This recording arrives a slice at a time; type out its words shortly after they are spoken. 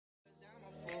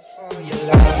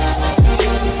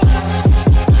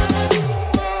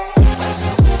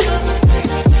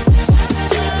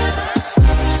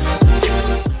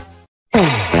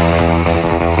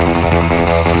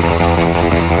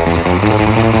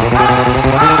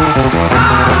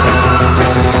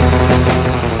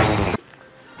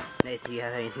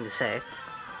say?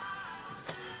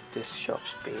 This shop's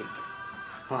big.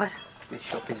 What? This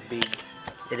shop is big.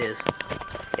 It is.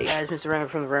 Hey guys, Mr. Rainbow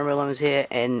from the Rainbow Lemons here,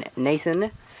 and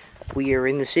Nathan. We are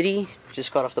in the city.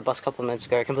 Just got off the bus a couple of minutes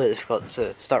ago. I completely forgot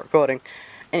to start recording.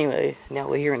 Anyway, now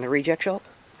we're here in the reject shop,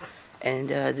 and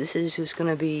this is just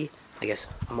gonna be, I guess,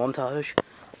 a montage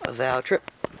of our trip.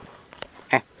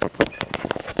 Hey,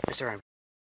 Mr. Rainbow.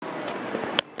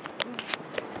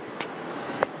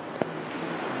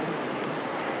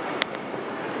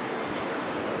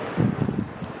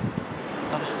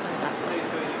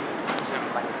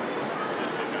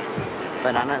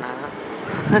 Bananas.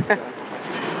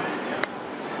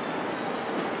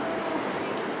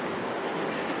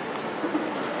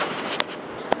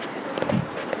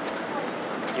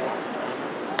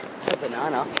 A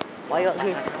banana? Why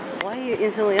are you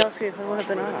instantly asking if I want a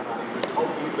banana?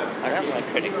 I don't like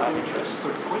credit card interest.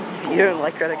 You don't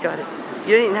like credit card?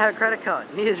 You don't even have a credit card.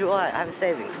 Neither do I. I have a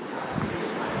savings.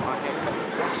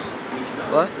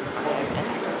 What?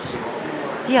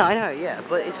 Yeah, I know, yeah,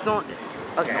 but it's not...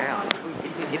 Okay, hang on.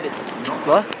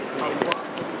 What?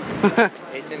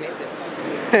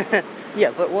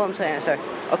 Yeah, but what I'm saying is, so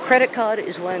a credit card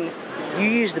is when you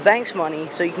use the bank's money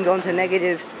so you can go into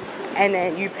negative and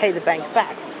then you pay the bank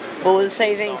back. But with a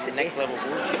savings... Next level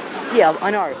bullshit. Yeah,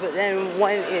 I know, but then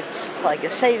when it's like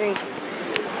a savings,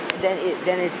 then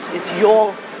it's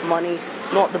your money,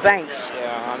 not the bank's.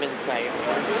 Yeah, I'm insane.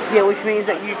 Yeah, which means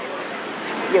that you...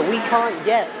 Yeah, we can't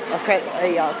get a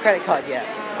credit card yet.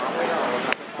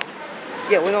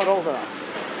 Yeah, we're not old enough.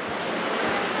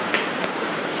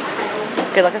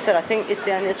 Okay, like I said, I think it's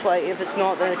down this way. If it's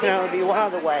not, then it can only be one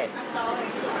other way.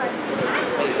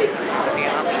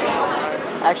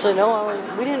 Actually, no,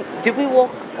 we didn't. Did we walk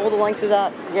all the length of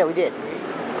that? Yeah, we did.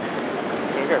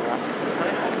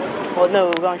 Well, no,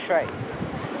 we're going straight.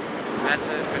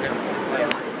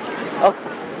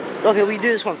 Okay, we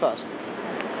do this one first.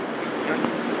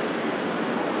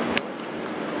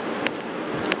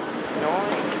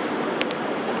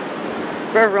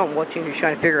 For everyone watching who's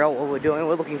trying to figure out what we're doing,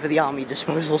 we're looking for the army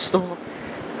disposal store.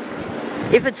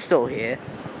 If it's still here.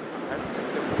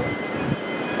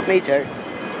 Me too.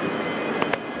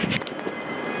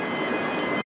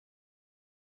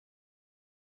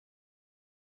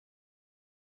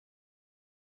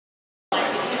 Oh,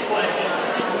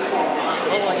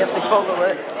 I guess we follow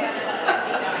it.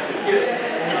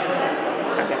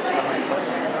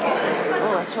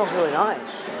 Oh, that smells really nice.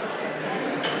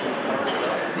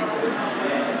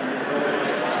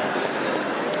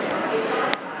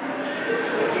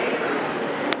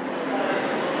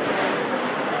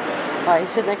 Alright,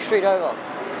 he's sitting next street over.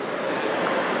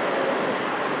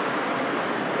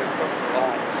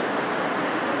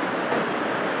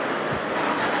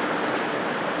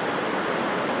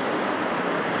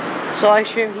 So I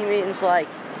assume he means like,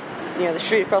 you know, the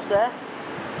street across there.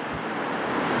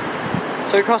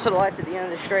 So we cross the lights at the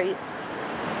end of the street.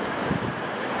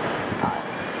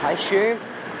 I assume.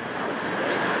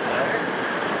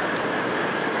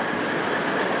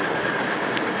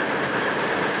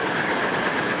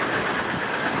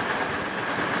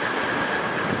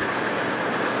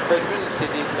 But the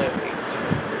city's so big.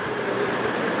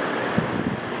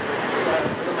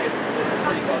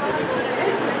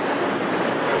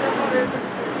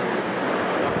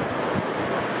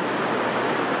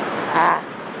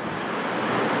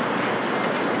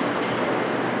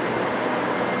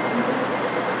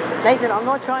 Nathan, I'm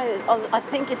not trying to... I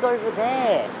think it's over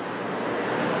there.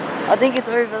 I think it's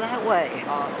over that way.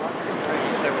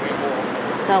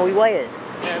 No, we waited.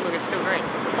 Yeah, look, it's still green.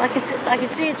 I can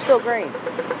see it's still green.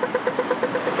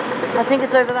 I think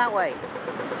it's over that way.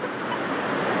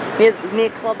 Near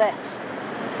Club X.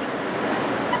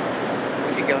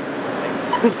 We should go.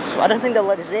 I don't think they'll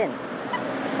let us in.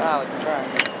 Oh, we can try.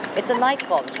 It's a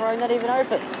nightclub. It's probably not even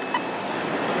open.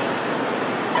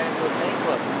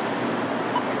 Nightclub.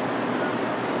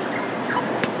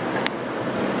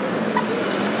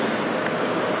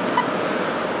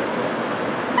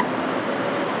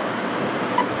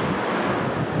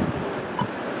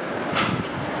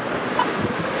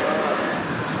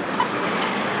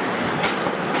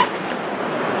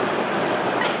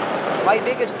 My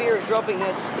biggest fear is dropping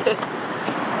this.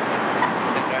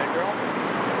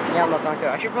 Yeah, I'm not going to.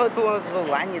 I should probably put one of those little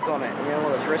lanyards on it. You know,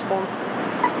 one of those wristbands.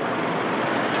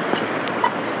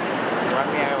 Run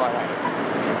me over like that.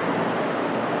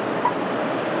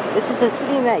 This is the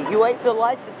city, mate. You wait for the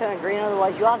lights to turn green,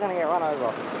 otherwise you are going to get run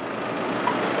over.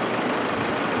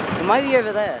 It might be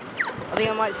over there. I think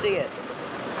I might see it.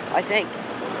 I think.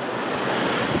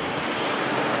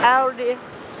 Audi.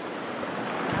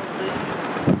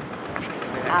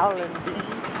 Audi.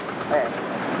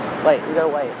 Wait, we gotta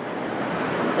wait.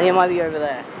 think it might be over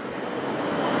there.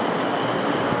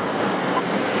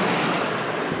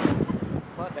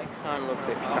 Quebec sign looks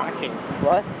exciting.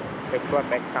 What? The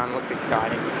Quebec sign looks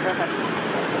exciting.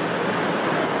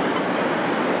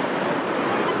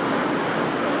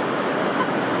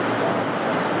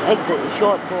 Exit is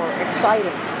short for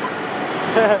exciting.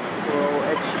 Well,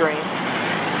 extreme.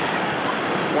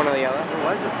 One or the other.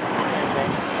 What was it?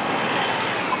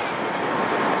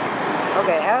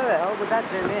 Okay, how the hell did that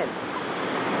zoom in?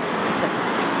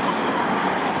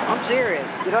 I'm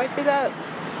serious. Did I do that?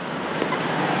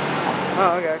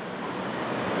 Oh, okay.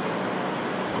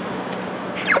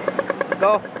 Let's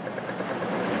go.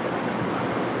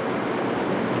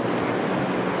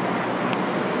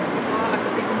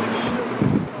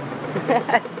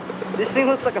 This thing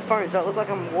looks like a phone, so it looks like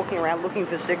I'm walking around looking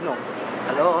for signal.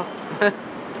 Hello?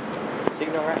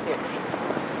 Signal right here.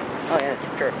 Oh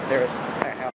yeah, sure, there is.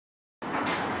 Alright, now.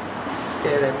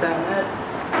 Okay, that's that.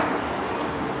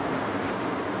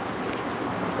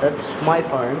 That's my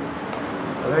phone.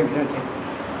 Oh, you don't take.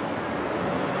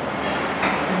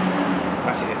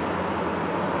 I see it.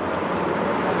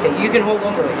 Okay, you can hold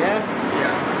on to it, yeah?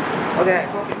 Yeah. Okay.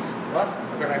 Pockets. What?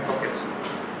 I've got no pockets.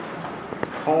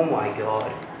 Oh my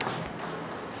god.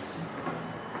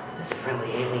 That's a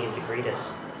friendly alien to greet us.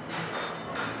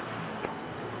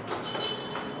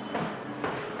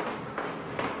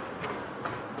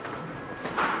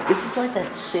 This is like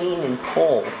that scene in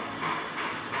Paul.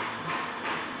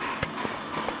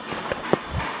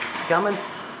 Coming?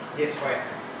 Yes, wait.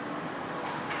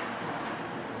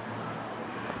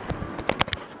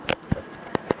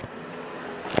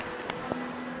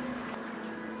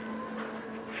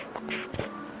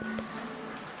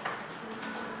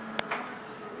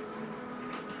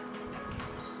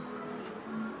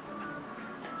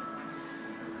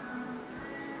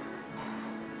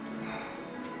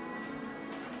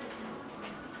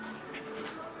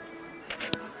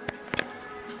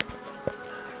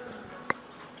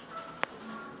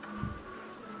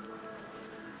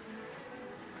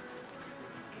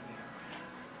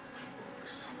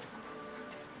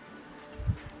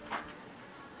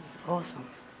 Awesome.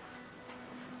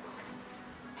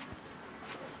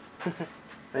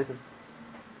 Nathan.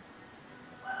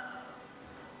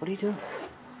 What are you doing?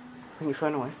 Putting your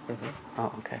phone away? Mm-hmm.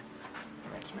 Oh, okay.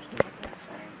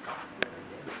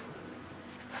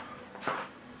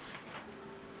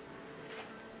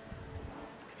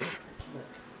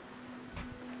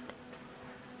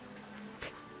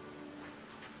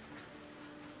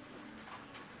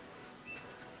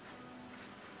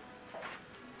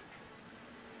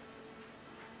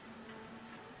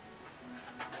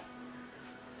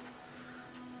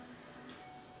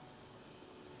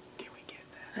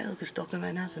 Hey, look, it's Dr.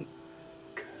 Manhattan.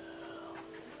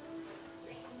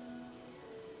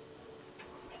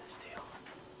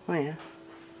 Oh, yeah.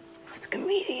 It's the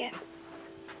comedian.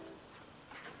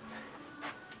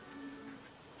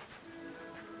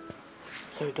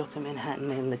 So, Dr.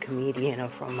 Manhattan and the comedian are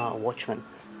from Watchmen.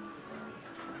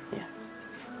 Yeah.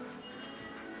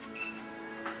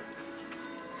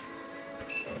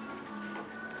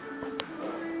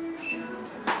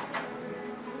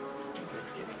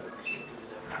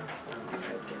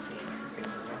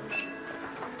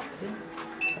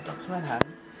 Dr.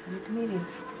 Manhattan and the comedian.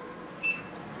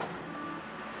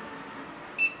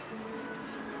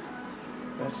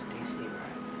 That's a DC,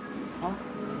 right? Huh?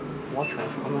 Watchmen,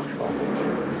 I'm not sure.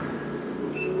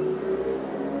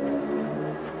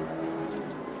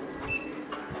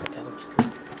 That looks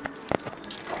good.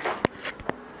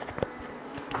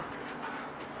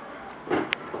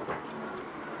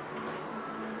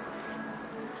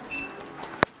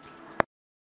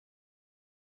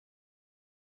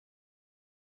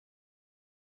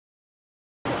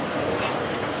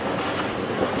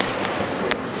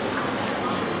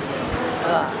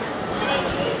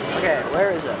 Okay, where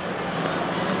is it?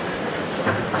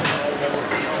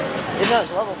 No,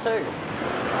 it's level 2.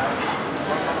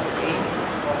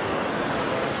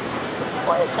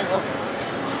 Wait a second.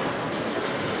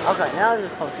 Okay, now I'm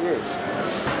just confused.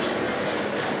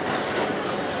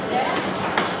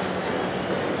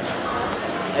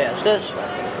 Yeah, it's this way.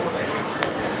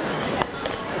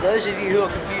 For those of you who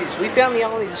are confused, we found the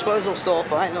only disposal store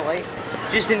finally.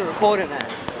 Just didn't record it now.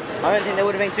 I don't think they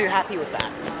would have been too happy with that.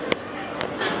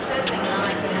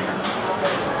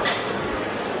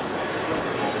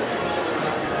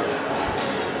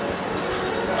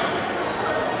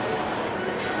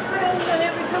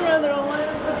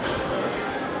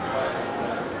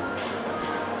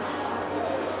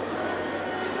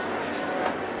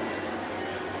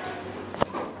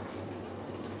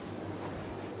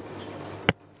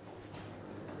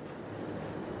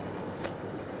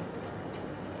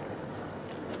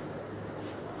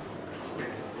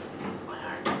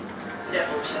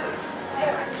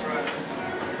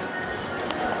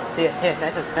 Here,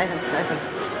 Nathan.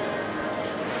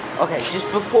 Okay,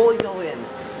 just before we go in.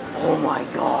 Oh my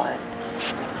god.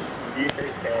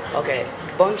 Okay,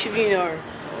 a bunch of you know,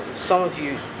 some of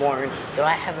you won't, that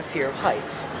I have a fear of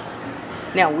heights.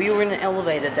 Now, we were in an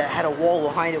elevator that had a wall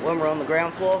behind it when we were on the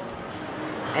ground floor,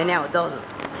 and now it doesn't.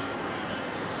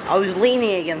 I was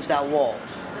leaning against that wall.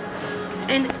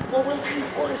 And what we're looking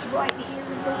for is right here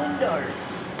in the window.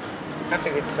 That's a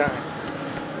good sign.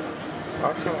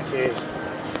 I'll see what it is.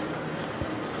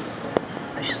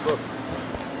 I just look.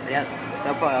 Yeah,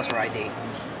 they'll probably ask for ID.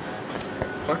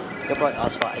 What? They'll probably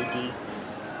ask for ID.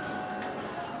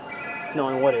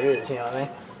 Knowing what it is, you know what I mean?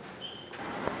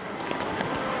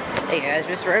 Hey guys,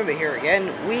 Mr. Rainbow here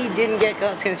again. We didn't get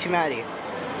Cards Against Humanity.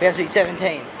 We have to be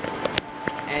 17.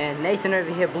 And Nathan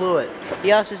over here blew it.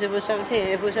 He asked us if it was 17.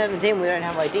 If it was 17, we don't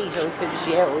have ID, so we could just,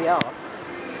 yeah, we are.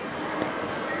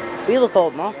 We look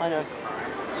old enough, I know.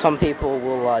 Some people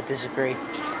will disagree.